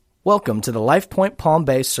Welcome to the LifePoint Palm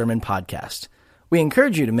Bay Sermon Podcast. We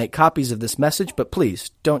encourage you to make copies of this message, but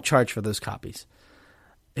please don't charge for those copies.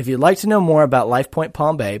 If you'd like to know more about LifePoint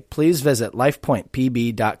Palm Bay, please visit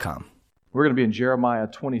lifepointpb.com. We're going to be in Jeremiah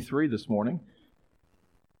 23 this morning.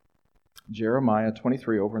 Jeremiah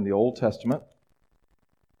 23 over in the Old Testament.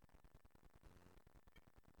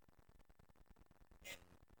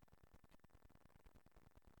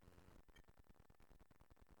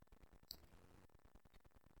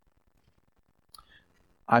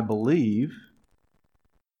 I believe,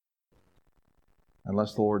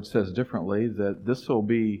 unless the Lord says differently, that this will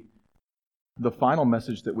be the final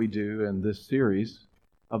message that we do in this series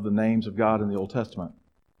of the names of God in the Old Testament.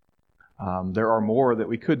 There are more that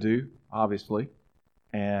we could do, obviously,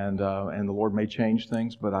 and the Lord may change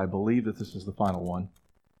things, but I believe that this is the final one.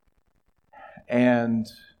 And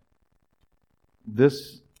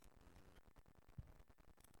this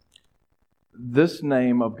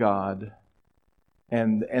name of God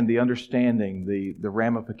and the understanding, the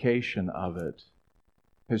ramification of it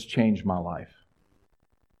has changed my life.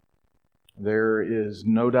 There is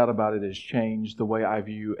no doubt about it, has changed the way I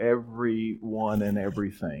view everyone and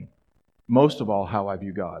everything. Most of all, how I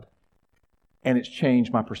view God. And it's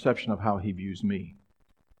changed my perception of how He views me.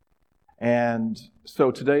 And so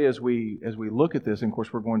today as we look at this, and of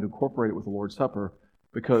course we're going to incorporate it with the Lord's Supper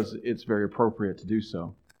because it's very appropriate to do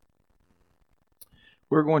so.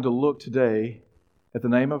 We're going to look today at the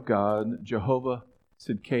name of God, Jehovah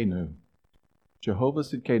Sidkenu. Jehovah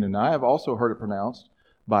Sidkenu. Now, I have also heard it pronounced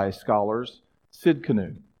by scholars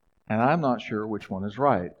Sidkenu. And I'm not sure which one is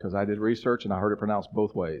right, because I did research and I heard it pronounced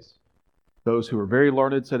both ways. Those who are very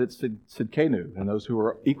learned said it's Sidkenu, and those who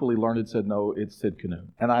are equally learned said no, it's Sidkenu.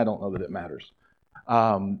 And I don't know that it matters.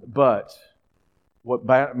 But what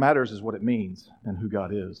matters is what it means and who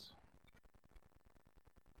God is.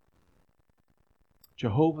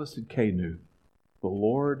 Jehovah Sidkenu. The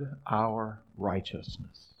Lord our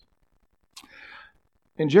righteousness.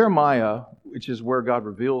 In Jeremiah, which is where God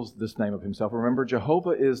reveals this name of Himself, remember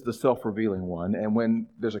Jehovah is the self-revealing one, and when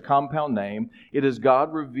there's a compound name, it is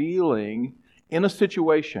God revealing in a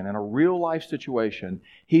situation, in a real-life situation,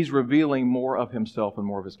 He's revealing more of Himself and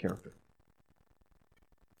more of His character.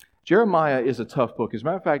 Jeremiah is a tough book. As a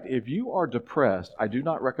matter of fact, if you are depressed, I do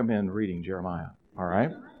not recommend reading Jeremiah, all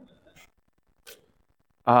right?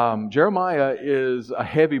 Jeremiah is a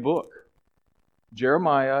heavy book.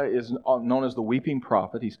 Jeremiah is known as the weeping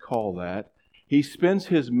prophet. He's called that. He spends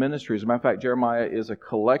his ministry. As a matter of fact, Jeremiah is a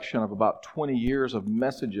collection of about 20 years of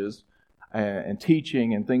messages and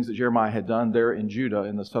teaching and things that Jeremiah had done there in Judah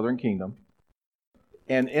in the southern kingdom.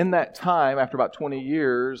 And in that time, after about 20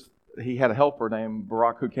 years, he had a helper named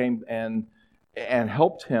Baruch who came and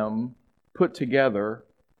helped him put together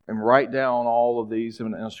and write down all of these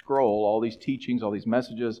in a scroll, all these teachings, all these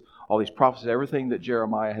messages, all these prophecies, everything that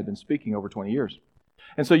Jeremiah had been speaking over 20 years.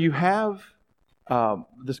 And so you have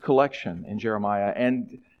this collection in Jeremiah,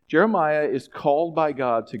 and Jeremiah is called by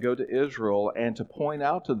God to go to Israel and to point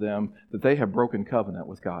out to them that they have broken covenant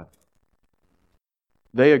with God.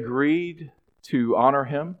 They agreed to honor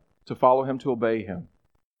Him, to follow Him, to obey Him.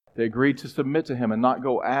 They agreed to submit to Him and not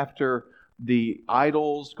go after the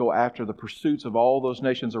idols, go after the pursuits of all those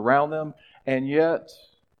nations around them, and yet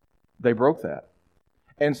they broke that.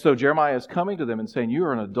 And so Jeremiah is coming to them and saying, you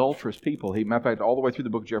are an adulterous people. Matter of fact, all the way through the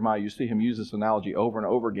book of Jeremiah, you see him use this analogy over and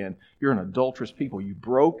over again. You're an adulterous people. You've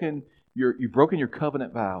broken your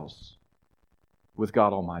covenant vows with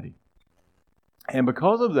God Almighty. And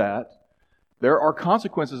because of that, there are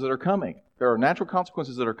consequences that are coming. There are natural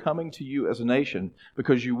consequences that are coming to you as a nation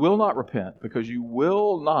because you will not repent, because you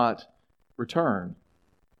will not return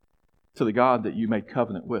to the God that you made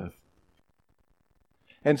covenant with.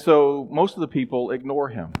 And so most of the people ignore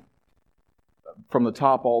Him from the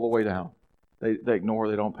top all the way down. They ignore,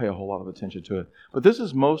 they don't pay a whole lot of attention to it. But this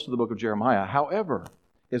is most of the book of Jeremiah. However,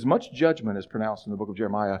 as much judgment is pronounced in the book of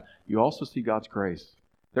Jeremiah, you also see God's grace.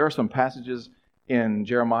 There are some passages in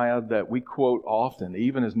Jeremiah that we quote often,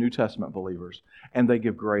 even as New Testament believers, and they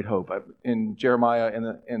give great hope. In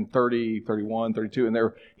Jeremiah in 30, 31, 32, and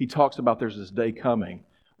there he talks about there's this day coming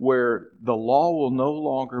where the law will no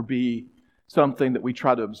longer be something that we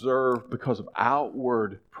try to observe because of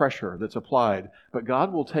outward pressure that's applied, but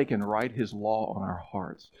God will take and write His law on our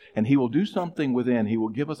hearts, and He will do something within. He will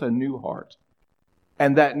give us a new heart,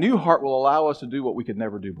 and that new heart will allow us to do what we could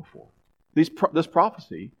never do before. This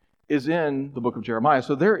prophecy is in the book of Jeremiah.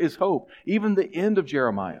 So there is hope. Even the end of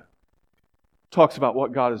Jeremiah talks about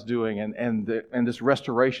what God is doing and this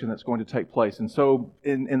restoration that's going to take place. And so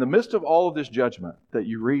in the midst of all of this judgment that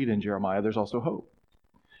you read in Jeremiah, there's also hope.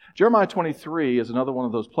 Jeremiah 23 is another one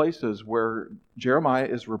of those places where Jeremiah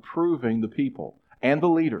is reproving the people and the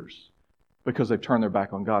leaders because they've turned their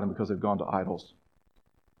back on God and because they've gone to idols.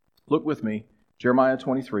 Look with me, Jeremiah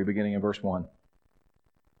 23, beginning in verse 1.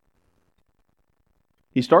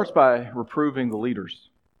 He starts by reproving the leaders.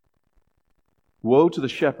 Woe to the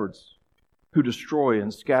shepherds who destroy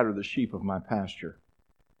and scatter the sheep of my pasture,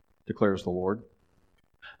 declares the Lord.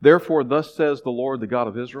 Therefore, thus says the Lord, the God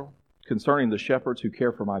of Israel, concerning the shepherds who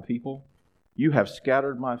care for my people, you have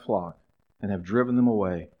scattered my flock and have driven them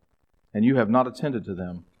away, and you have not attended to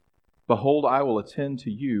them. Behold, I will attend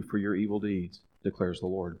to you for your evil deeds, declares the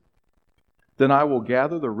Lord. Then I will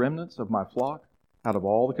gather the remnants of my flock out of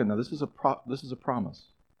all the... Now, this is a promise.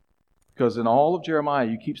 Because in all of Jeremiah,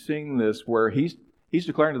 you keep seeing this where he's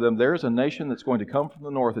declaring to them, there's a nation that's going to come from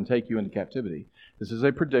the north and take you into captivity. This is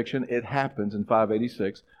a prediction. It happens in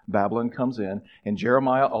 586. Babylon comes in, and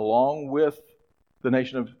Jeremiah, along with the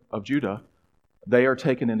nation of Judah, they are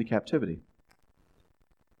taken into captivity.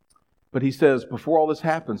 But he says, before all this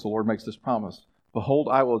happens, the Lord makes this promise. Behold,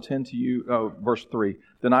 I will attend to you, verse 3,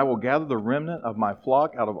 then I will gather the remnant of my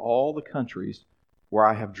flock out of all the countries where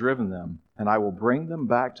I have driven them, and I will bring them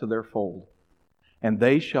back to their fold, and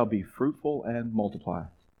they shall be fruitful and multiply.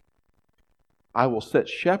 I will set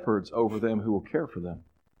shepherds over them who will care for them.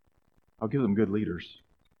 I'll give them good leaders.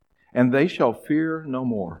 And they shall fear no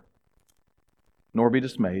more, nor be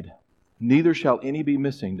dismayed. Neither shall any be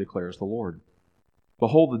missing, declares the Lord.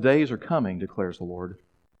 Behold, the days are coming, declares the Lord,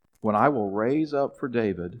 when I will raise up for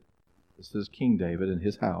David, this is King David and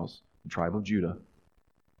his house, the tribe of Judah,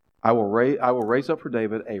 I will raise up for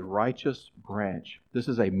David a righteous branch. This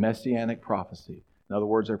is a messianic prophecy. In other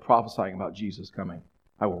words, they're prophesying about Jesus coming.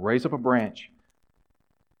 I will raise up a branch.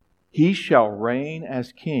 He shall reign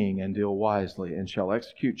as king and deal wisely, and shall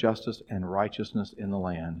execute justice and righteousness in the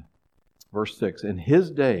land. Verse 6, in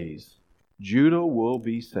his days Judah will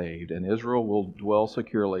be saved, and Israel will dwell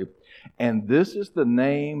securely. And this is the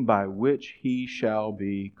name by which he shall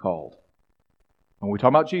be called. When we talk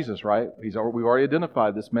about Jesus, right? We've already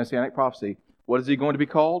identified this messianic prophecy. What is he going to be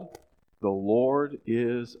called? The Lord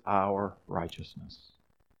is our righteousness.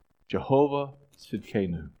 Jehovah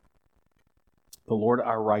Sidkenu. The Lord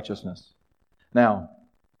our righteousness. Now,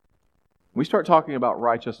 when we start talking about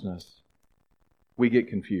righteousness, we get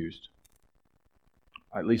confused.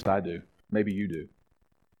 At least I do. Maybe you do.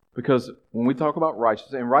 Because when we talk about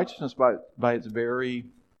righteousness, and righteousness by its very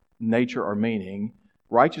nature or meaning,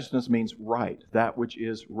 righteousness means right, that which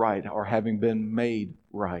is right, or having been made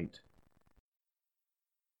right.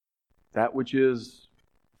 That which is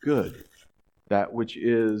good, that which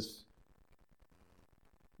is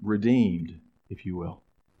redeemed, if you will.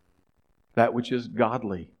 That which is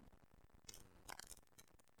godly.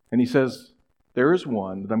 And he says, there is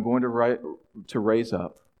one that I'm going to raise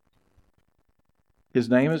up. His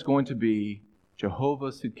name is going to be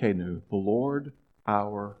Jehovah Sidkenu, the Lord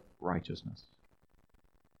our righteousness.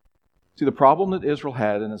 See, the problem that Israel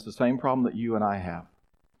had, and it's the same problem that you and I have,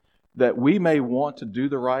 that we may want to do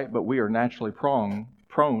the right, but we are naturally prone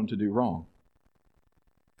to do wrong.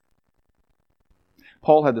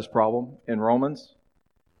 Paul had this problem in Romans.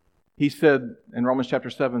 He said in Romans chapter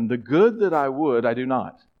 7, the good that I would, I do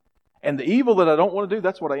not. And the evil that I don't want to do,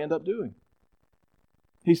 that's what I end up doing.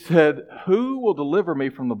 He said, who will deliver me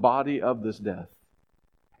from the body of this death?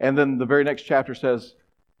 And then the very next chapter says,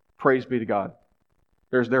 praise be to God.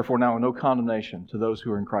 There's therefore now no condemnation to those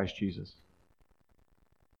who are in Christ Jesus.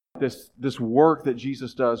 This work that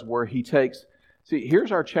Jesus does where He takes... See,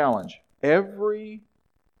 here's our challenge. Every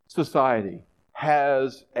society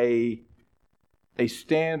has a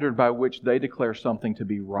standard by which they declare something to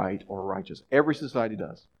be right or righteous. Every society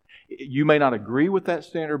does. You may not agree with that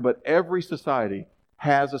standard, but every society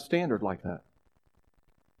has a standard like that.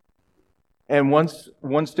 And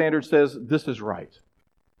one standard says, this is right.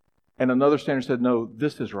 And another standard said, no,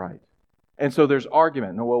 this is right. And so there's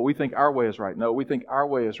argument. No, well, we think our way is right. No, we think our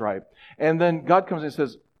way is right. And then God comes in and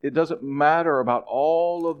says, it doesn't matter about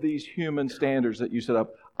all of these human standards that you set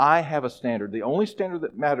up. I have a standard. The only standard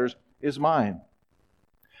that matters is mine.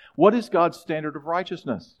 What is God's standard of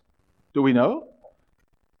righteousness? Do we know?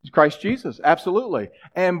 It's Christ Jesus, absolutely.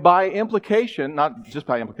 And by implication, not just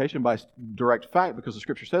by implication, by direct fact, because the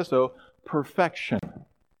Scripture says so, perfection.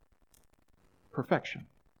 Perfection.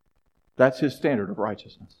 That's His standard of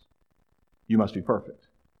righteousness. You must be perfect.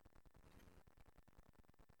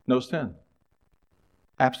 No sin.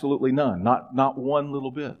 Absolutely none. Not one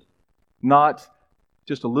little bit. Not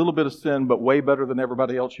just a little bit of sin, but way better than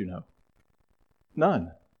everybody else you know.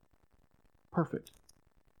 None. Perfect.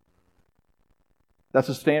 That's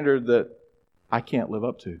a standard that I can't live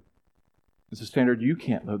up to. It's a standard you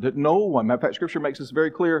can't live. That no one, matter of fact, Scripture makes this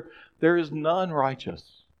very clear, there is none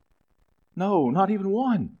righteous. No, not even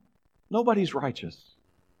one. Nobody's righteous.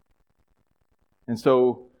 And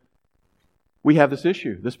so we have this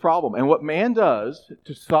issue, this problem. And what man does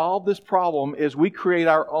to solve this problem is we create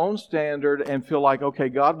our own standard and feel like, okay,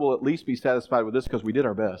 God will at least be satisfied with this because we did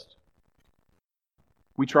our best.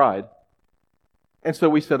 We tried. And so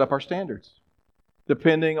we set up our standards.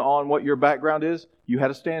 Depending on what your background is, you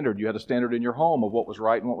had a standard. You had a standard in your home of what was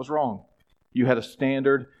right and what was wrong. You had a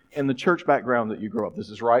standard in the church background that you grew up. This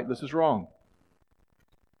is right, this is wrong.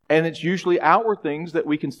 And it's usually outward things that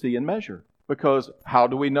we can see and measure. Because how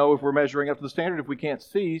do we know if we're measuring up to the standard if we can't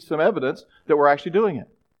see some evidence that we're actually doing it?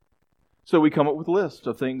 So we come up with lists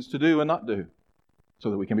of things to do and not do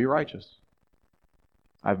so that we can be righteous.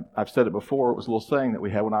 I've said it before. It was a little saying that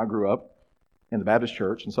we had when I grew up in the Baptist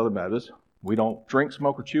church, in Southern Baptist. We don't drink,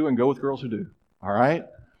 smoke, or chew and go with girls who do. All right?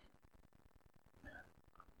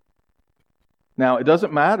 Now, it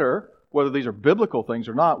doesn't matter whether these are biblical things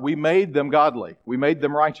or not. We made them godly. We made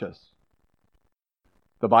them righteous.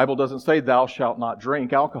 The Bible doesn't say thou shalt not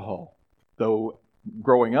drink alcohol. Though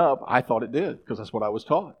growing up, I thought it did because that's what I was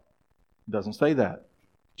taught. It doesn't say that.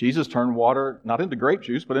 Jesus turned water not into grape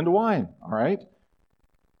juice, but into wine. All right?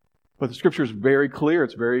 But the Scripture is very clear.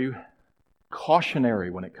 It's very cautionary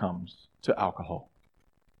when it comes to alcohol.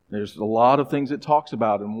 There's a lot of things it talks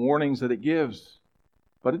about and warnings that it gives.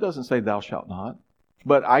 But it doesn't say thou shalt not.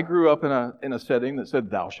 But I grew up in a setting that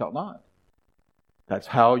said thou shalt not. That's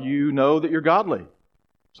how you know that you're godly.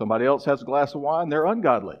 Somebody else has a glass of wine, they're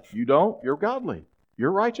ungodly. You don't, you're godly.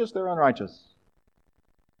 You're righteous, they're unrighteous.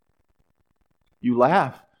 You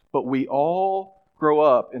laugh, but we all grow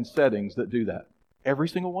up in settings that do that. Every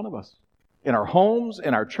single one of us. In our homes,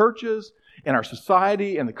 in our churches, in our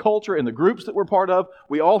society, in the culture, in the groups that we're part of,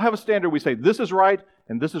 we all have a standard. We say, this is right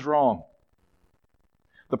and this is wrong.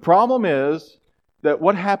 The problem is that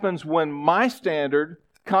what happens when my standard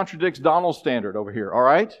contradicts Donald's standard over here, all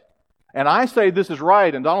right? And I say this is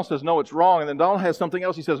right, and Donald says, no, it's wrong. And then Donald has something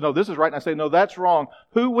else. He says, no, this is right. And I say, no, that's wrong.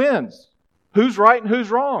 Who wins? Who's right and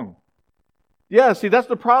who's wrong? Yeah, see, that's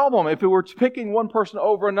the problem. If it were picking one person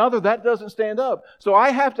over another, that doesn't stand up. So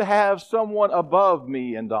I have to have someone above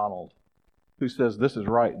me and Donald who says this is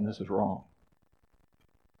right and this is wrong.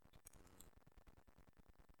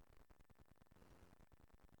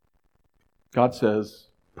 God says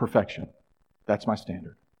perfection. That's my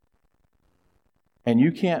standard. And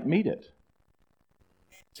you can't meet it.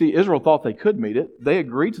 See, Israel thought they could meet it. They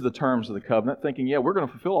agreed to the terms of the covenant, thinking, yeah, we're going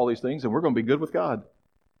to fulfill all these things and we're going to be good with God.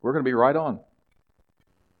 We're going to be right on.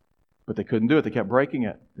 But they couldn't do it. They kept breaking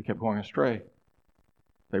it. They kept going astray.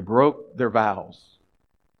 They broke their vows.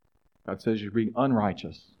 God says you're being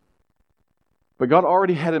unrighteous. But God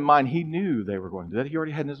already had in mind, He knew they were going to do that. He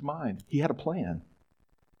already had in His mind. He had a plan.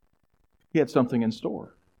 He had something in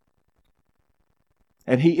store.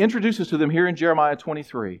 And He introduces to them here in Jeremiah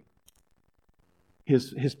 23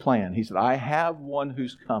 His plan. He said, I have one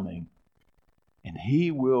who's coming, and He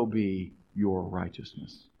will be your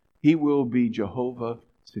righteousness. He will be Jehovah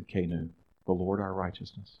Sidkenu, the Lord our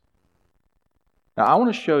righteousness. Now, I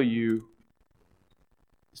want to show you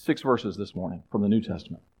 6 verses this morning from the New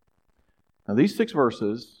Testament. Now, these 6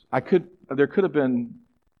 verses, there could have been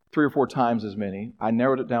 3 or 4 times as many. I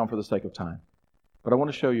narrowed it down for the sake of time. But I want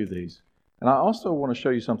to show you these. And I also want to show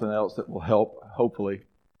you something else that will help, hopefully.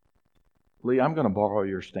 Lee, I'm going to borrow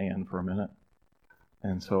your stand for a minute.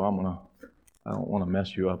 And so I don't want to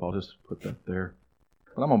mess you up. I'll just put that there.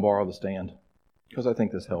 But I'm going to borrow the stand because I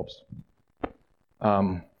think this helps.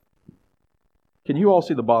 Can you all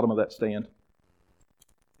see the bottom of that stand?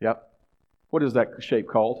 Yep. What is that shape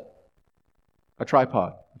called? A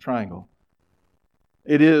tripod, a triangle.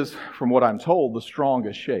 It is, from what I'm told, the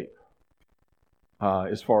strongest shape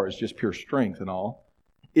as far as just pure strength and all.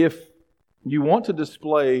 If you want to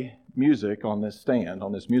display music on this stand,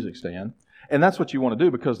 on this music stand, and that's what you want to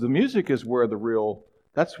do because the music is where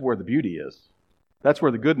that's where the beauty is. That's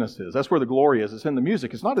where the goodness is. That's where the glory is. It's in the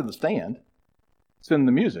music. It's not in the stand. It's in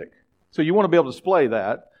the music. So you want to be able to display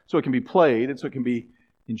that so it can be played and so it can be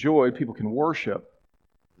enjoyed. People can worship.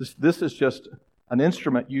 This is just an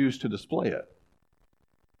instrument used to display it.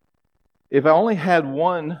 If I only had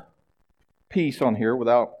one piece on here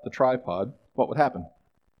without the tripod, what would happen?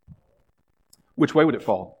 Which way would it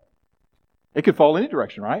fall? It could fall any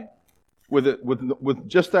direction, right? With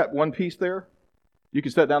just that one piece there, you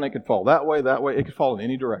could set down, it could fall that way, it could fall in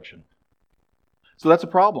any direction. So that's a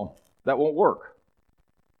problem. That won't work.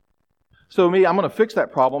 So I'm going to fix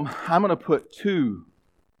that problem. I'm going to put 2.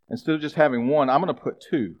 Instead of just having one, I'm going to put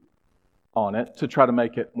 2 on it to try to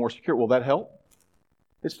make it more secure. Will that help?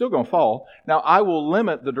 It's still going to fall. Now, I will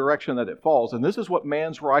limit the direction that it falls, and this is what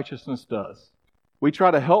man's righteousness does. We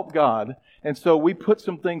try to help God, and so we put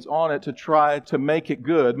some things on it to try to make it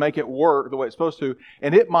good, make it work the way it's supposed to,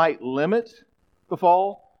 and it might limit the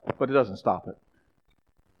fall, but it doesn't stop it.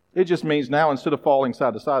 It just means now instead of falling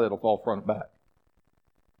side to side, it'll fall front and back.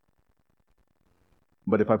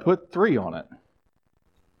 But if I put 3 on it,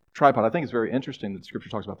 tripod, I think it's very interesting that the Scripture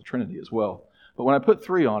talks about the Trinity as well. But when I put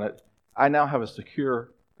 3 on it, I now have a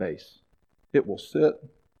secure base. It will sit.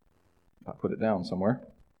 If I put it down somewhere,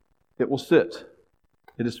 it will sit.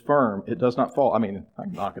 It is firm. It does not fall. I mean, I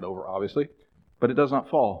can knock it over, obviously, but it does not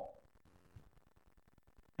fall.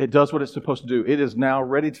 It does what it's supposed to do. It is now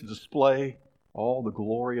ready to display all the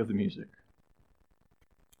glory of the music.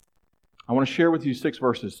 I want to share with you 6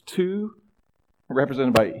 verses, 2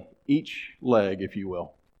 represented by each leg, if you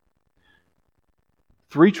will.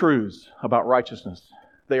 3 truths about righteousness.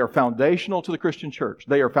 They are foundational to the Christian church.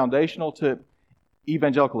 They are foundational to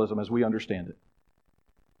evangelicalism as we understand it.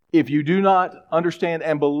 If you do not understand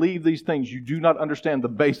and believe these things, you do not understand the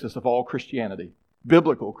basis of all Christianity,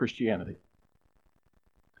 biblical Christianity.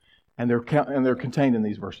 And they're contained in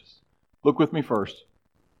these verses. Look with me first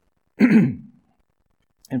in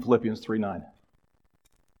Philippians 3:9.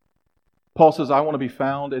 Paul says, I want to be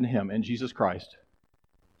found in Him, in Jesus Christ,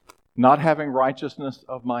 not having righteousness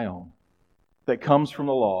of my own that comes from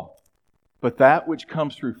the law, but that which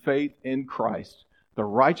comes through faith in Christ, the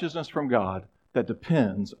righteousness from God that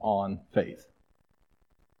depends on faith.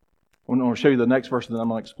 I'm going to show you the next verse, and then I'm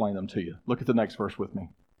going to explain them to you. Look at the next verse with me.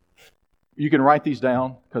 You can write these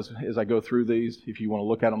down, because as I go through these, if you want to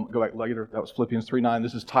look at them, go back later. That was Philippians 3:9.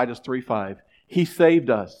 This is Titus 3:5. He saved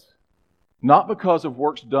us, not because of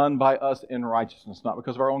works done by us in righteousness, not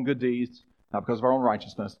because of our own good deeds, not because of our own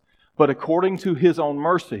righteousness, but according to His own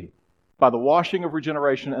mercy, by the washing of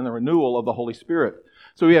regeneration and the renewal of the Holy Spirit.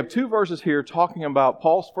 So we have 2 verses here talking about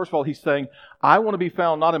Paul's. First of all, he's saying, I want to be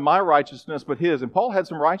found not in my righteousness, but His. And Paul had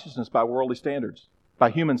some righteousness by worldly standards,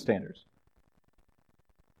 by human standards.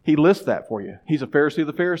 He lists that for you. He's a Pharisee of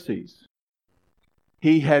the Pharisees.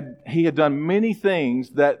 He had done many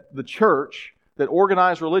things that the church, that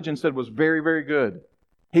organized religion, said was very, very good.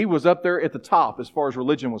 He was up there at the top as far as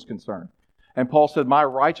religion was concerned. And Paul said, my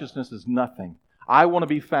righteousness is nothing. I want to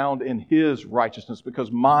be found in His righteousness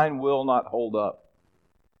because mine will not hold up.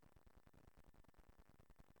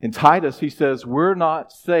 In Titus, he says, we're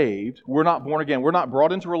not saved, we're not born again, we're not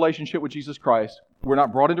brought into relationship with Jesus Christ, we're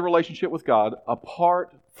not brought into relationship with God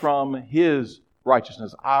apart from His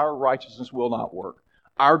righteousness. Our righteousness will not work.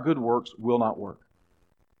 Our good works will not work.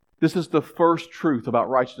 This is the first truth about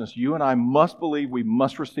righteousness. You and I must believe, we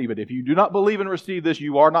must receive it. If you do not believe and receive this,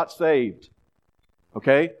 you are not saved.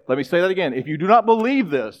 Okay? Let me say that again. If you do not believe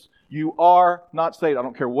this, you are not saved. I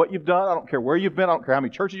don't care what you've done. I don't care where you've been. I don't care how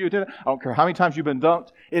many churches you've attended. I don't care how many times you've been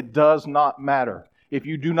dunked. It does not matter. If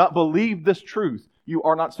you do not believe this truth, you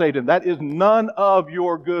are not saved. And that is none of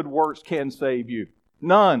your good works can save you.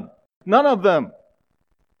 None. None of them.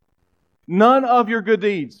 None of your good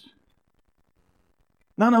deeds.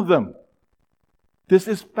 None of them. This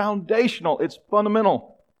is foundational. It's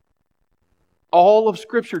fundamental. All of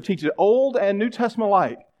Scripture teaches it. Old and New Testament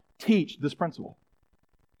alike teach this principle.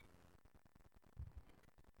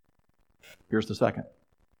 Here's the second.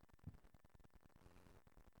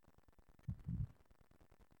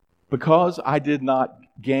 Because I did not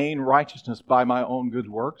gain righteousness by my own good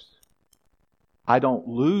works, I don't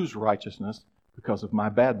lose righteousness because of my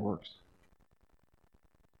bad works.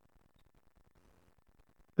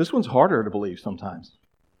 This one's harder to believe sometimes.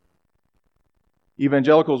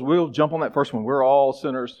 Evangelicals will jump on that first one. We're all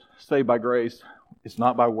sinners, saved by grace. It's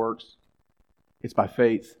not by works. It's by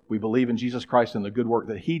faith. We believe in Jesus Christ and the good work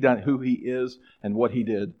that He done, who He is, and what He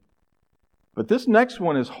did. But this next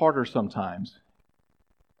one is harder sometimes.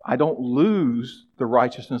 I don't lose the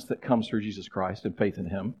righteousness that comes through Jesus Christ and faith in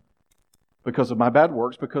Him because of my bad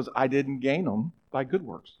works, because I didn't gain them by good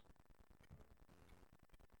works.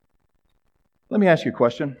 Let me ask you a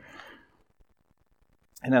question.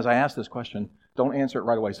 And as I ask this question, don't answer it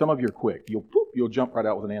right away. Some of you are quick. You'll jump right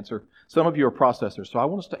out with an answer. Some of you are processors. So I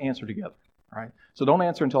want us to answer together. All right? So don't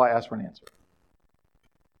answer until I ask for an answer.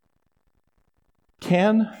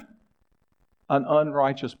 Can an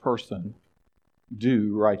unrighteous person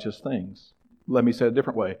do righteous things? Let me say it a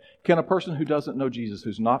different way. Can a person who doesn't know Jesus,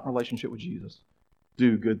 who's not in a relationship with Jesus,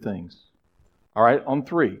 do good things? All right, on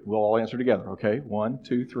 3. We'll all answer together, okay? 1,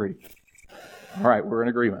 2, 3. All right, we're in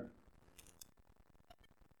agreement.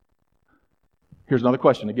 Here's another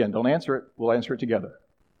question. Again, don't answer it. We'll answer it together.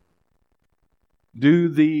 Do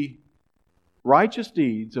the righteous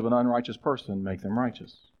deeds of an unrighteous person make them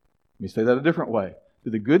righteous? Let me say that a different way. Do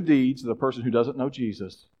the good deeds of the person who doesn't know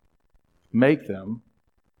Jesus make them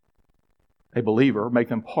a believer, make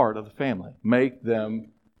them part of the family, make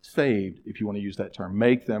them saved, if you want to use that term,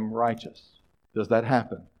 make them righteous? Does that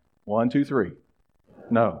happen? 1, 2, 3.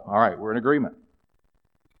 No. All right, we're in agreement.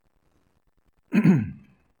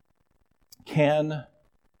 Can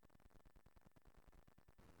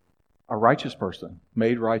a righteous person,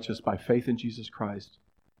 made righteous by faith in Jesus Christ,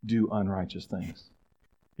 do unrighteous things?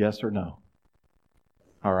 Yes or no?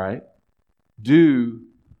 All right. Do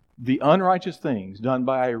the unrighteous things done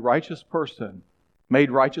by a righteous person,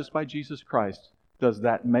 made righteous by Jesus Christ, does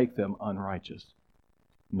that make them unrighteous?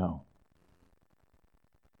 No.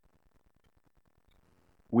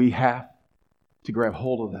 We have to grab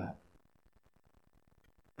hold of that.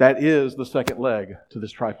 That is the second leg to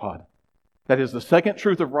this tripod. That is the second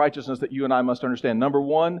truth of righteousness that you and I must understand. Number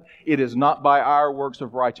one, it is not by our works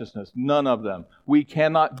of righteousness. None of them. We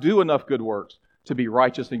cannot do enough good works to be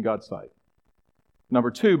righteous in God's sight. Number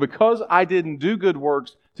two, because I didn't do good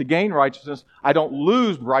works to gain righteousness, I don't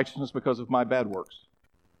lose righteousness because of my bad works.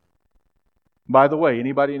 By the way,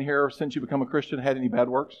 anybody in here since you become a Christian had any bad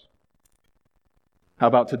works? How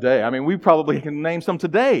about today? I mean, we probably can name some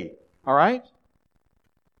today. All right?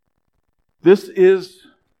 This is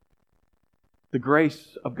the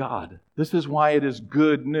grace of God. This is why it is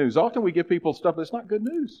good news. Often we give people stuff that's not good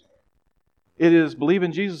news. It is believe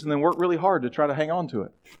in Jesus and then work really hard to try to hang on to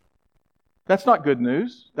it. That's not good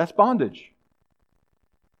news. That's bondage.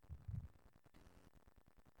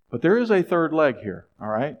 But there is a third leg here, all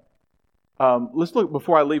right? Let's look,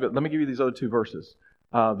 before I leave it, let me give you these other two verses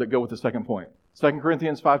that go with the second point. 2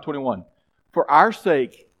 Corinthians 5:21. For our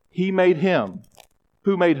sake, He made Him.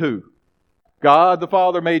 Who made who? God the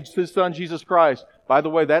Father made His Son, Jesus Christ. By the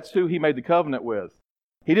way, that's who He made the covenant with.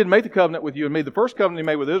 He didn't make the covenant with you and me. The first covenant He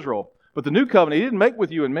made with Israel. But the new covenant He didn't make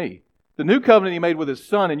with you and me. The new covenant He made with His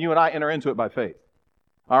Son, and you and I enter into it by faith.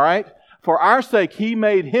 All right? For our sake, He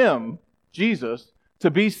made Him, Jesus,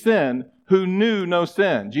 to be sin who knew no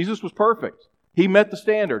sin. Jesus was perfect. He met the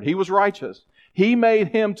standard. He was righteous. He made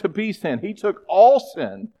Him to be sin. He took all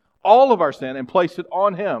sin, all of our sin, and placed it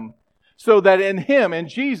on Him, so that in Him, in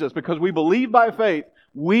Jesus, because we believe by faith,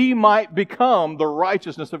 we might become the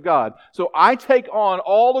righteousness of God. So I take on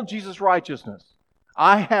all of Jesus' righteousness.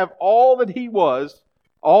 I have all that He was,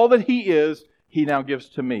 all that He is, He now gives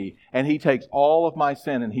to me. And He takes all of my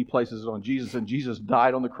sin and He places it on Jesus. And Jesus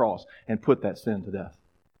died on the cross and put that sin to death.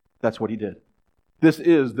 That's what He did. This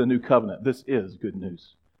is the new covenant. This is good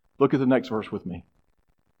news. Look at the next verse with me.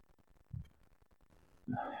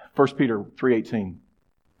 1 Peter 3:18.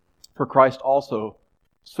 For Christ also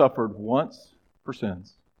suffered once for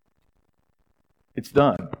sins. It's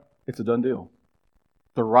done. It's a done deal.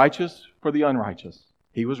 The righteous for the unrighteous.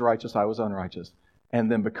 He was righteous, I was unrighteous.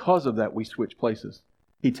 And then because of that, we switch places.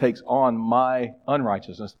 He takes on my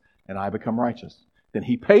unrighteousness, and I become righteous. Then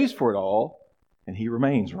He pays for it all, and He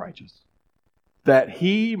remains righteous. That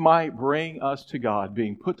He might bring us to God,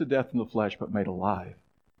 being put to death in the flesh, but made alive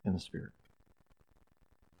in the Spirit.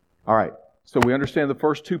 All right. So we understand the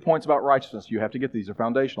first 2 points about righteousness. You have to get these. They're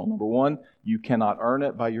foundational. Number one, you cannot earn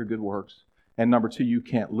it by your good works. And number two, you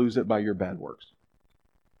can't lose it by your bad works.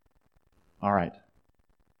 All right.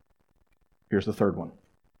 Here's the third one.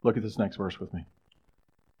 Look at this next verse with me.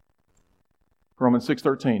 Romans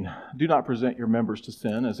 6:13. Do not present your members to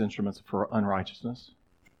sin as instruments for unrighteousness,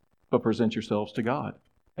 but present yourselves to God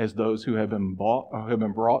as those who have been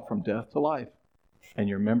brought from death to life, and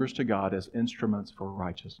your members to God as instruments for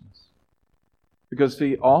righteousness. Because,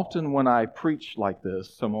 see, often when I preach like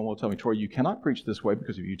this, someone will tell me, Troy, you cannot preach this way,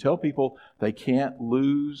 because if you tell people they can't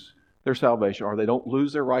lose their salvation or they don't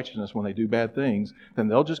lose their righteousness when they do bad things, then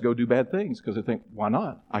they'll just go do bad things because they think, why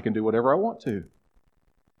not? I can do whatever I want to.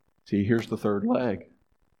 See, here's the third leg.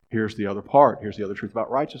 Here's the other part. Here's the other truth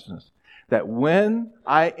about righteousness. That when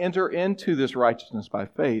I enter into this righteousness by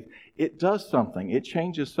faith, it does something. It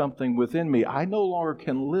changes something within me. I no longer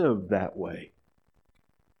can live that way.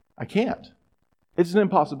 I can't. It's an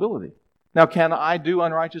impossibility. Now, can I do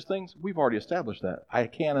unrighteous things? We've already established that. I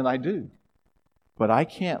can and I do. But I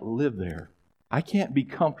can't live there. I can't be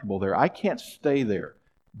comfortable there. I can't stay there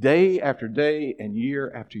day after day and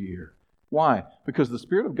year after year. Why? Because the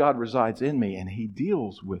Spirit of God resides in me and He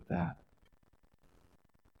deals with that.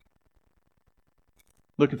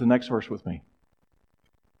 Look at the next verse with me.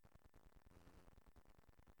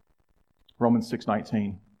 Romans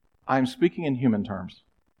 6:19. I am speaking in human terms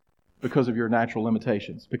because of your natural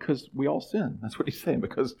limitations. Because we all sin. That's what he's saying.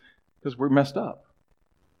 Because we're messed up.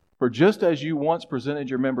 For just as you once presented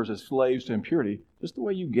your members as slaves to impurity, just the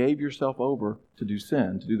way you gave yourself over to do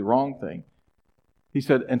sin, to do the wrong thing, He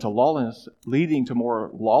said, and to lawlessness, leading to more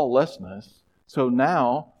lawlessness. So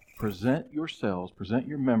now, present your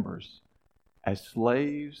members as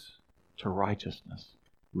slaves to righteousness,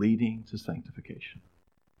 leading to sanctification.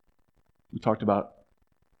 We talked about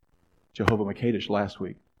Jehovah Makadish last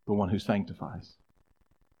week, the one who sanctifies.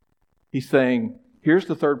 He's saying, here's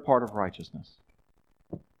the third part of righteousness.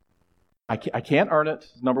 I can't earn it,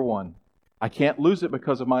 number one. I can't lose it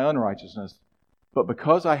because of my unrighteousness. But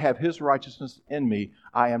because I have His righteousness in me,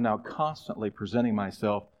 I am now constantly presenting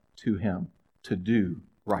myself to Him to do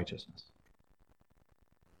righteousness.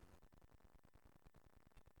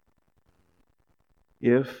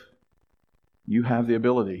 If you have the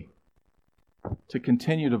ability to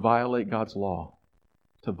continue to violate God's law,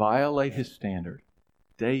 to violate His standard,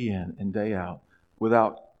 day in and day out,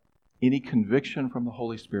 without any conviction from the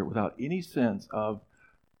Holy Spirit, without any sense of,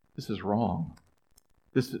 this is wrong,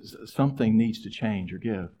 this is something needs to change or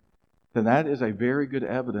give, then that is a very good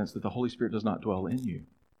evidence that the Holy Spirit does not dwell in you.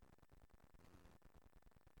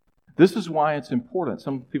 This is why it's important.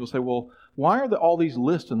 Some people say, well, why are there all these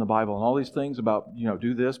lists in the Bible and all these things about,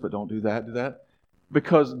 do this, but don't do that, do that?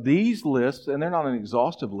 Because these lists, and they're not an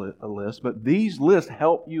exhaustive list, but these lists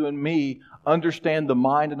help you and me understand the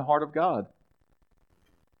mind and heart of God.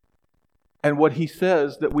 And what He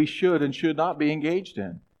says that we should and should not be engaged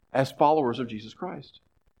in as followers of Jesus Christ.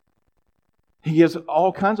 He gives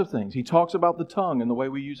all kinds of things. He talks about the tongue and the way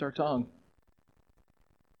we use our tongue.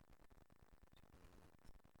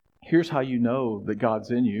 Here's how you know that God's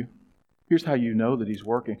in you. Here's how you know that He's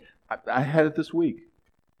working. I had it this week.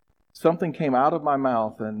 Something came out of my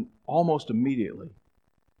mouth and almost immediately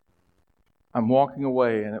I'm walking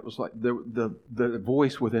away and it was like the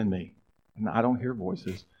voice within me. And I don't hear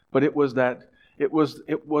voices, but it was the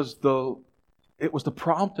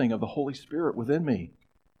prompting of the Holy Spirit within me.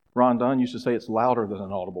 Ron Dunn used to say it's louder than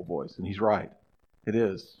an audible voice, and he's right. It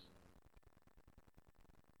is.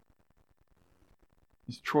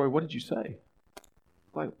 He said, Troy, what did you say?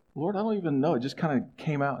 Like, Lord, I don't even know. It just kind of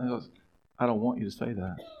came out and it was, I don't want you to say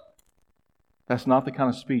that. That's not the kind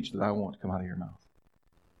of speech that I want to come out of your mouth.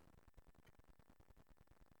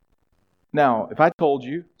 Now, if I told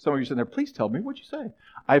you, some of you sitting there, please tell me what you say.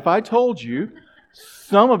 If I told you,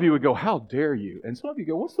 some of you would go, how dare you? And some of you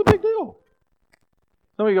go, what's the big deal?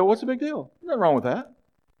 Some of you go, what's the big deal? Nothing wrong with that.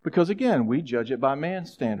 Because again, we judge it by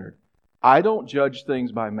man's standard. I don't judge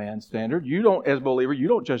things by man's standard. You don't, as a believer, you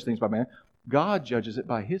don't judge things by man. God judges it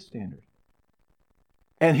by His standard.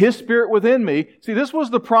 And His Spirit within me. See, this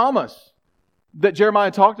was the promise that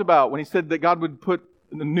Jeremiah talked about when he said that God would put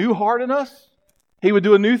a new heart in us. He would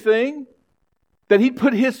do a new thing. That He'd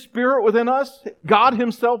put His Spirit within us. God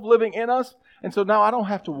Himself living in us. And so now I don't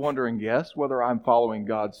have to wonder and guess whether I'm following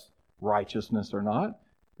God's righteousness or not.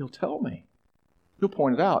 He'll tell me. He'll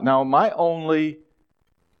point it out. Now,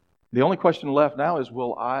 the only question left now is,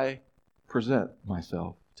 will I present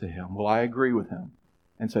myself to Him? Will I agree with Him?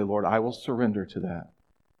 And say, Lord, I will surrender to that.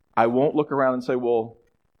 I won't look around and say, well,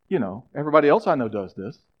 everybody else I know does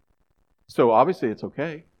this. So obviously it's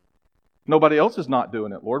okay. Nobody else is not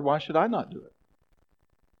doing it, Lord. Why should I not do it?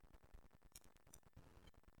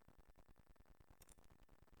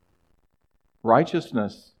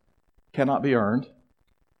 Righteousness cannot be earned.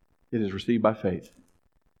 It is received by faith.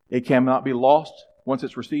 It cannot be lost. Once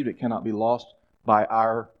it's received, it cannot be lost by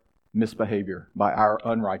our misbehavior, by our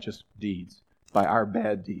unrighteous deeds, by our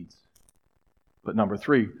bad deeds. But number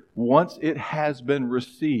 3, once it has been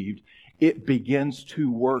received, it begins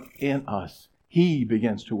to work in us. He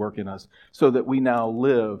begins to work in us so that we now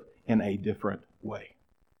live in a different way.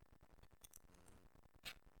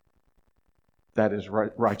 That is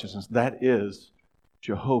righteousness. That is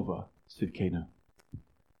Jehovah Sidkenu.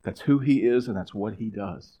 That's who He is, and that's what He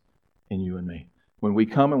does in you and me. When we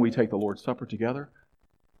come and we take the Lord's Supper together,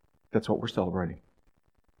 that's what we're celebrating.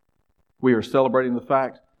 We are celebrating the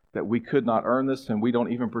fact that we could not earn this, and we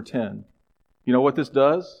don't even pretend. You know what this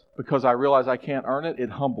does? Because I realize I can't earn it,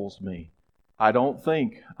 it humbles me. I don't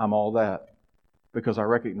think I'm all that because I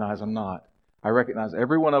recognize I'm not. I recognize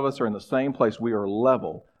every one of us are in the same place. We are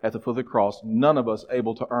level at the foot of the cross. None of us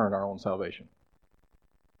able to earn our own salvation.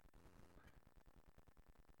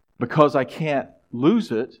 Because I can't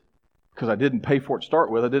lose it, because I didn't pay for it to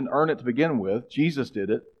start with, I didn't earn it to begin with, Jesus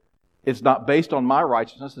did it. It's not based on my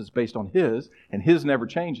righteousness, it's based on His, and His never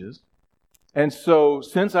changes. And so,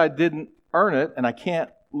 since I didn't earn it, and I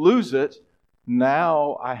can't lose it,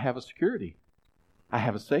 now I have a security. I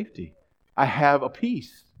have a safety. I have a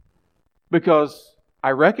peace. Because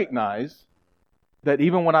I recognize that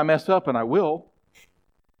even when I mess up, and I will,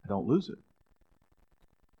 I don't lose it.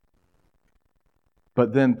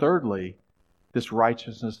 But then thirdly, This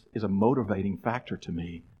righteousness is a motivating factor to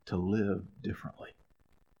me to live differently.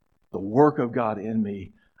 The work of God in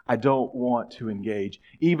me, I don't want to engage,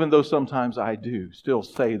 even though sometimes I do still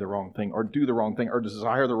say the wrong thing or do the wrong thing or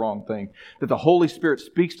desire the wrong thing, that the Holy Spirit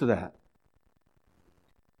speaks to that.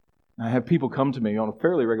 I have people come to me on a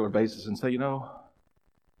fairly regular basis and say,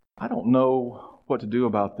 I don't know what to do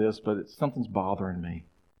about this, but something's bothering me.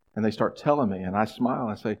 And they start telling me, and I smile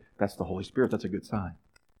and I say, that's the Holy Spirit. That's a good sign.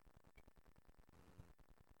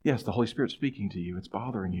 Yes, the Holy Spirit's speaking to you. It's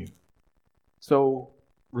bothering you. So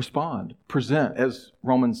respond. Present, as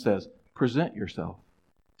Romans says, present yourself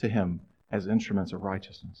to Him as instruments of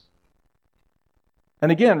righteousness.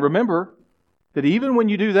 And again, remember that even when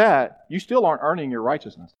you do that, you still aren't earning your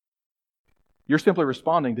righteousness. You're simply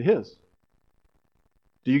responding to His.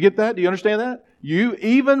 Do you get that? Do you understand that?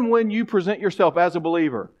 Even when you present yourself as a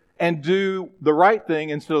believer and do the right thing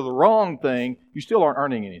instead of the wrong thing, you still aren't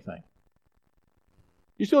earning anything.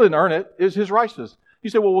 You still didn't earn it. It's His righteousness.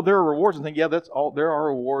 You say, well, there are rewards and things. Yeah, that's all. There are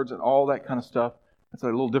rewards and all that kind of stuff. That's a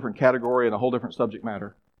little different category and a whole different subject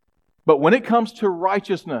matter. But when it comes to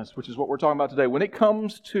righteousness, which is what we're talking about today, when it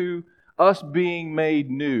comes to us being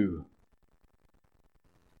made new,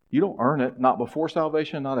 you don't earn it, not before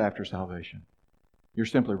salvation, not after salvation. You're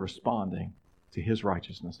simply responding to His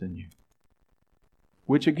righteousness in you.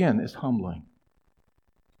 Which again is humbling.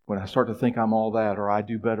 When I start to think I'm all that or I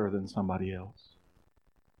do better than somebody else.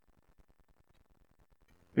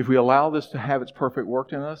 If we allow this to have its perfect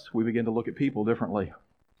work in us, we begin to look at people differently.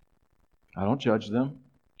 I don't judge them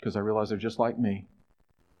because I realize they're just like me.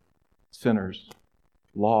 Sinners,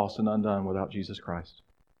 lost and undone without Jesus Christ.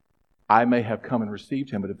 I may have come and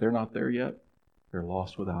received Him, but if they're not there yet, they're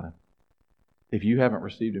lost without Him. If you haven't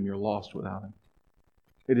received Him, you're lost without Him.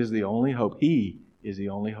 It is the only hope. He is the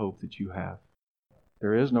only hope that you have.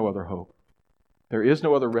 There is no other hope. There is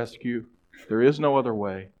no other rescue. There is no other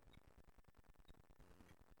way.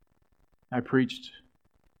 I preached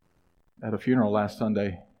at a funeral last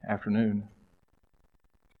Sunday afternoon.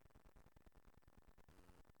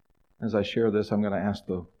 As I share this, I'm going to ask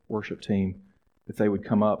the worship team if they would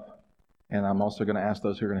come up. And I'm also going to ask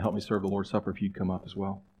those who are going to help me serve the Lord's Supper if you'd come up as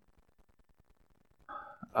well.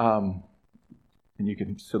 And you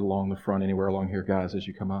can sit along the front anywhere along here, guys, as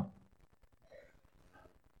you come up.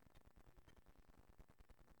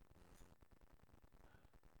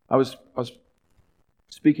 I was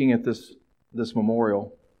speaking at this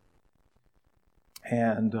memorial,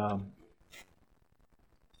 and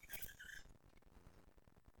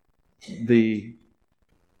the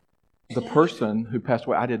person who passed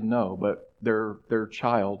away, I didn't know, but their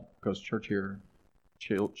child goes to church here,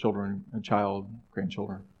 grandchildren,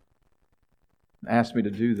 asked me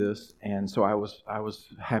to do this, and so I was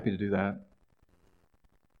happy to do that.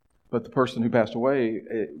 But the person who passed away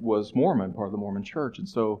was Mormon, part of the Mormon church, and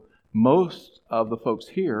so most of the folks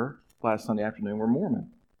here last Sunday afternoon were Mormon.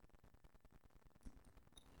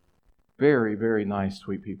 Very, very nice,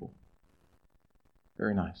 sweet people.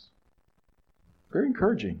 Very nice. Very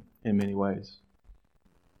encouraging in many ways.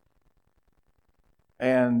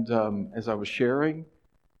 And as I was sharing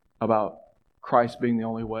about Christ being the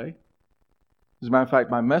only way, as a matter of fact,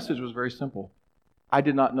 my message was very simple. I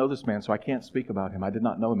did not know this man, so I can't speak about him. I did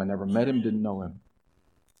not know him. I never met him, didn't know him.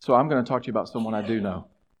 So I'm going to talk to you about someone I do know.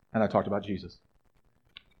 And I talked about Jesus.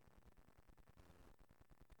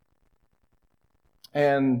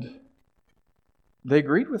 And they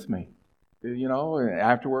agreed with me. And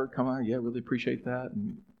afterward, come on, yeah, really appreciate that.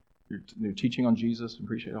 And you're teaching on Jesus,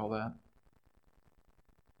 appreciate all that.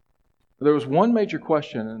 But there was one major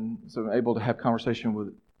question, and so I'm able to have conversation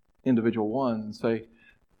with individual ones and say,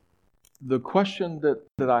 the question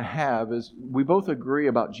that I have is, we both agree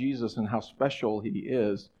about Jesus and how special He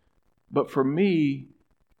is, but for me,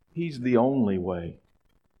 He's the only way.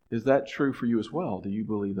 Is that true for you as well? Do you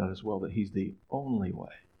believe that as well, that He's the only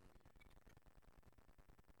way?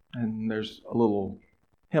 And there's a little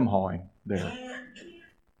hem-hawing there,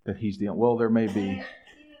 that He's the only way. Well, there may be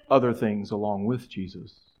other things along with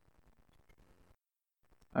Jesus.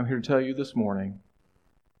 I'm here to tell you this morning,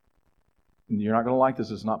 and you're not going to like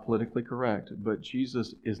this, it's not politically correct, but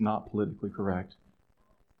Jesus is not politically correct.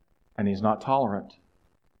 And He's not tolerant.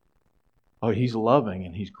 Oh, He's loving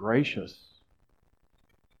and He's gracious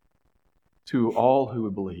to all who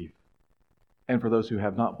would believe and for those who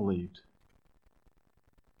have not believed.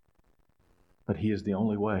 But He is the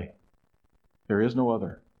only way. There is no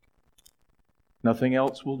other. Nothing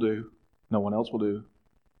else will do. No one else will do.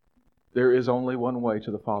 There is only one way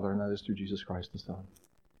to the Father, and that is through Jesus Christ the Son.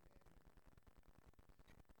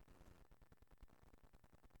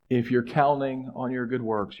 If you're counting on your good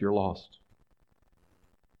works, you're lost.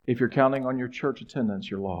 If you're counting on your church attendance,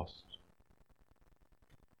 you're lost.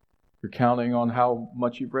 If you're counting on how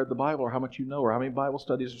much you've read the Bible or how much you know or how many Bible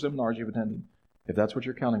studies or seminars you've attended, if that's what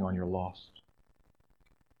you're counting on, you're lost.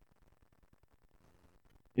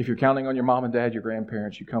 If you're counting on your mom and dad, your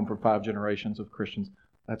grandparents, you come from 5 generations of Christians,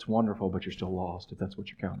 that's wonderful, but you're still lost if that's what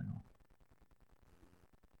you're counting on.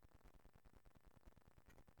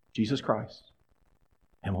 Jesus Christ,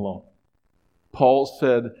 Him alone. Paul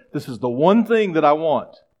said, this is the one thing that I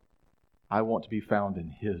want. I want to be found in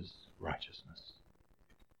His righteousness.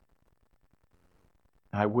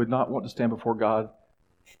 I would not want to stand before God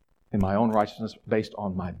in my own righteousness based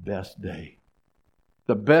on my best day.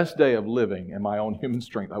 The best day of living in my own human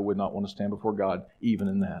strength, I would not want to stand before God even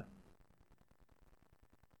in that.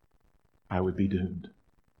 I would be doomed.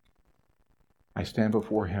 I stand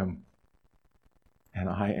before Him and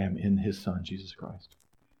I am in His Son, Jesus Christ.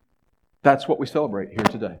 That's what we celebrate here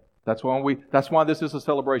today. That's why this is a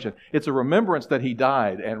celebration. It's a remembrance that He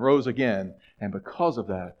died and rose again, and because of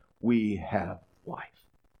that, we have life.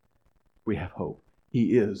 We have hope.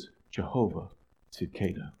 He is Jehovah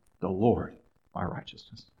Tzidkenu, the Lord, my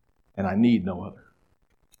righteousness. And I need no other.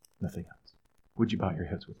 Nothing else. Would you bow your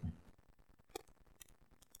heads with me?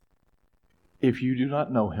 If you do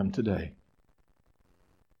not know Him today,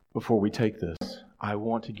 before we take this, I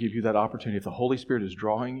want to give you that opportunity. If the Holy Spirit is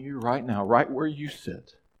drawing you right now, right where you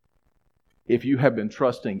sit, if you have been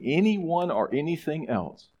trusting anyone or anything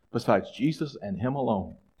else besides Jesus and Him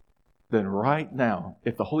alone, then right now,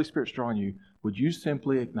 if the Holy Spirit's drawing you, would you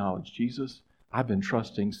simply acknowledge, Jesus, I've been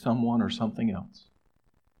trusting someone or something else.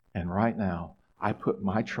 And right now, I put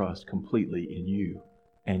my trust completely in You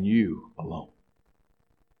and You alone.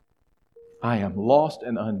 I am lost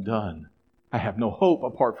and undone. I have no hope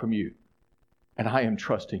apart from You. And I am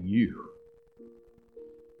trusting You.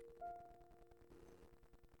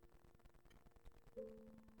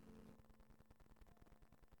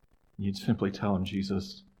 You'd simply tell Him,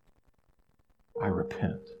 Jesus, I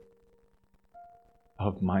repent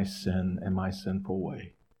of my sin and my sinful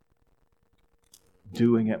way.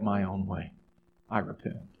 Doing it my own way. I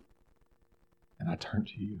repent. And I turn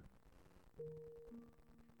to You.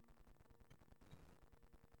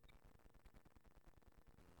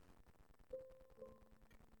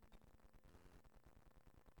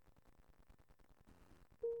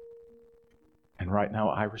 And right now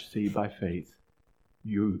I receive by faith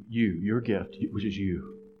your gift, which is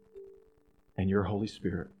You, and Your Holy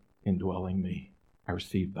Spirit indwelling me. I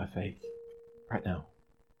receive by faith right now.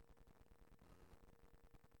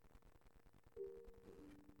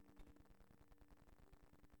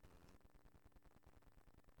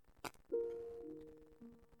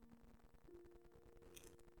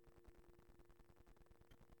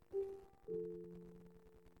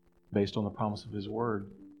 Based on the promise of His word,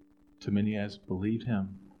 to many as believed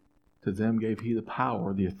Him, to them gave He the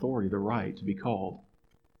power, the authority, the right to be called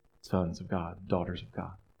sons of God, daughters of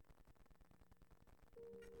God.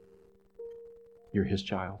 You're His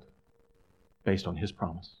child, based on His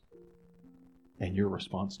promise, and your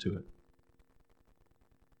response to it.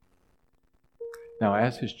 Now,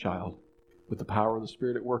 as His child, with the power of the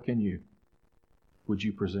Spirit at work in you, would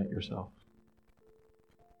you present yourself?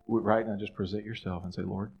 Right now, just present yourself and say,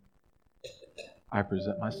 Lord, I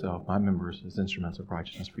present myself, my members, as instruments of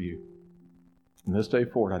righteousness for You. From this day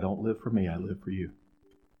forward, I don't live for me, I live for You.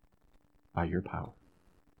 By Your power,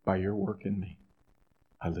 by Your work in me,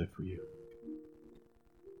 I live for You.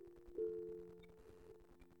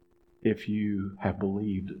 If you have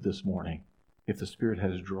believed this morning, if the Spirit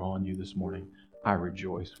has drawn you this morning, I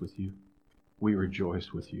rejoice with you. We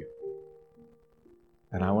rejoice with you.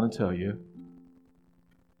 And I want to tell you,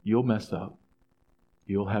 you'll mess up.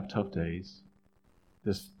 You'll have tough days.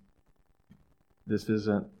 This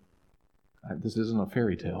isn't a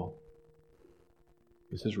fairy tale.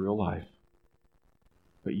 This is real life.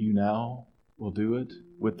 But you now will do it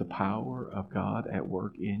with the power of God at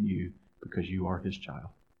work in you because you are His child.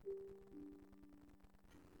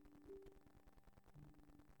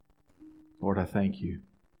 Lord, I thank You.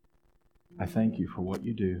 I thank You for what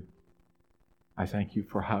You do. I thank You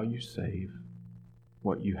for how You save,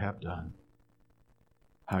 what You have done,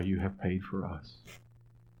 how You have paid for us.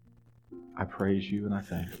 I praise You and I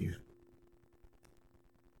thank You.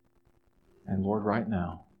 And Lord, right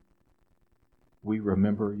now, we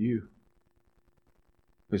remember You.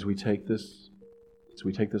 As we take this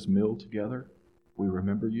meal together, we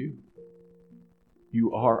remember You.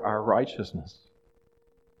 You are our righteousness.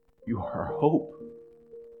 You are our hope.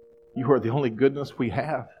 You are the only goodness we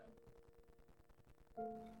have.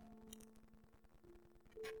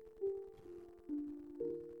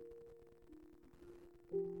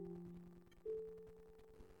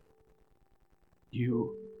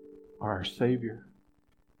 You are our Savior.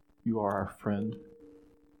 You are our friend.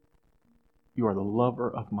 You are the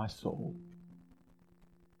lover of my soul.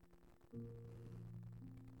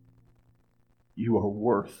 You are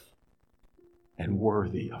worth and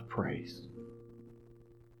worthy of praise.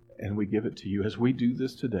 And we give it to you. As we do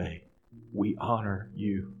this today, we honor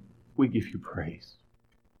you. We give you praise.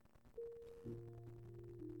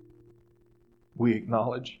 We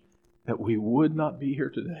acknowledge that we would not be here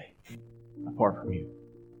today apart from you.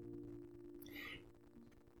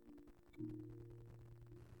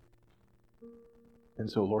 And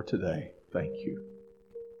so, Lord, today, thank you.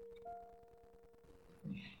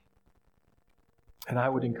 And I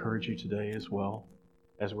would encourage you today as well,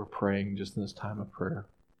 as we're praying just in this time of prayer.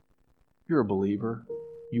 You're a believer.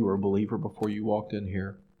 You were a believer before you walked in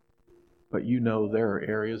here. But you know there are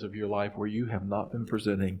areas of your life where you have not been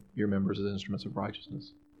presenting your members as instruments of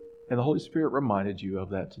righteousness. And the Holy Spirit reminded you of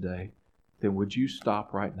that today. Then would you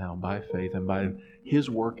stop right now by faith and by His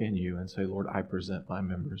work in you and say, Lord, I present my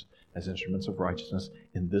members as instruments of righteousness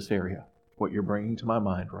in this area. What you're bringing to my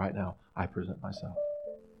mind right now, I present myself.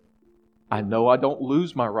 I know I don't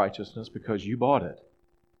lose my righteousness because you bought it.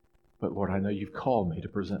 But Lord, I know you've called me to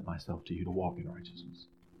present myself to you to walk in righteousness.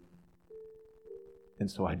 And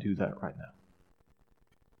so I do that right now.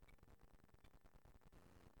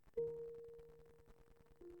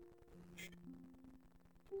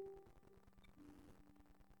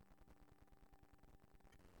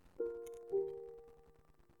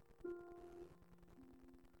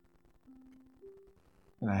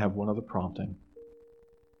 And I have one other prompting.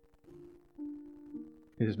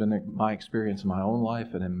 It has been my experience in my own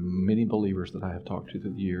life and in many believers that I have talked to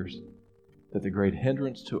through the years that the great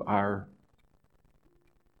hindrance to our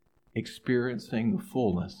experiencing the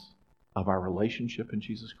fullness of our relationship in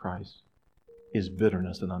Jesus Christ is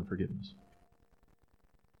bitterness and unforgiveness.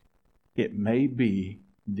 It may be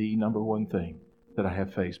the number one thing that I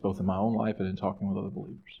have faced both in my own life and in talking with other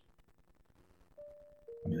believers.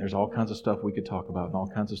 I mean, there's all kinds of stuff we could talk about and all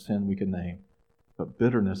kinds of sin we could name, but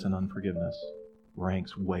bitterness and unforgiveness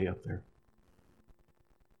ranks way up there.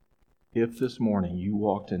 If this morning you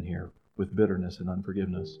walked in here with bitterness and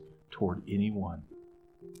unforgiveness toward anyone,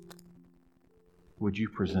 would you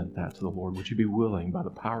present that to the Lord? Would you be willing, by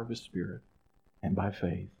the power of His Spirit and by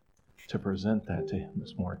faith, to present that to Him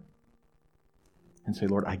this morning? And say,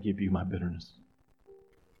 Lord, I give you my bitterness.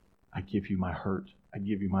 I give you my hurt. I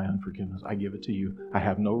give you my unforgiveness. I give it to you. I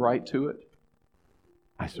have no right to it.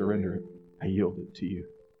 I surrender it. I yield it to you.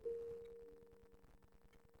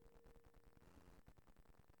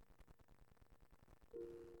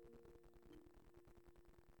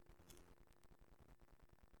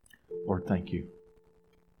 Lord, thank you.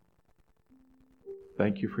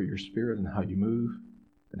 Thank you for your Spirit and how you move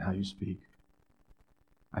and how you speak.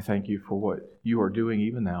 I thank you for what you are doing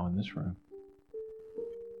even now in this room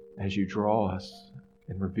as you draw us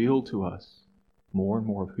and reveal to us more and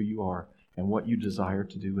more of who you are and what you desire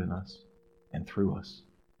to do in us and through us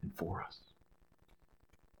and for us.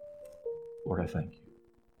 Lord, I thank you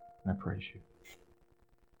and I praise you.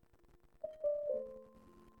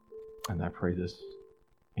 And I pray this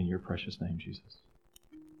in your precious name, Jesus.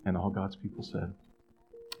 And all God's people said,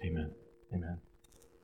 Amen. Amen.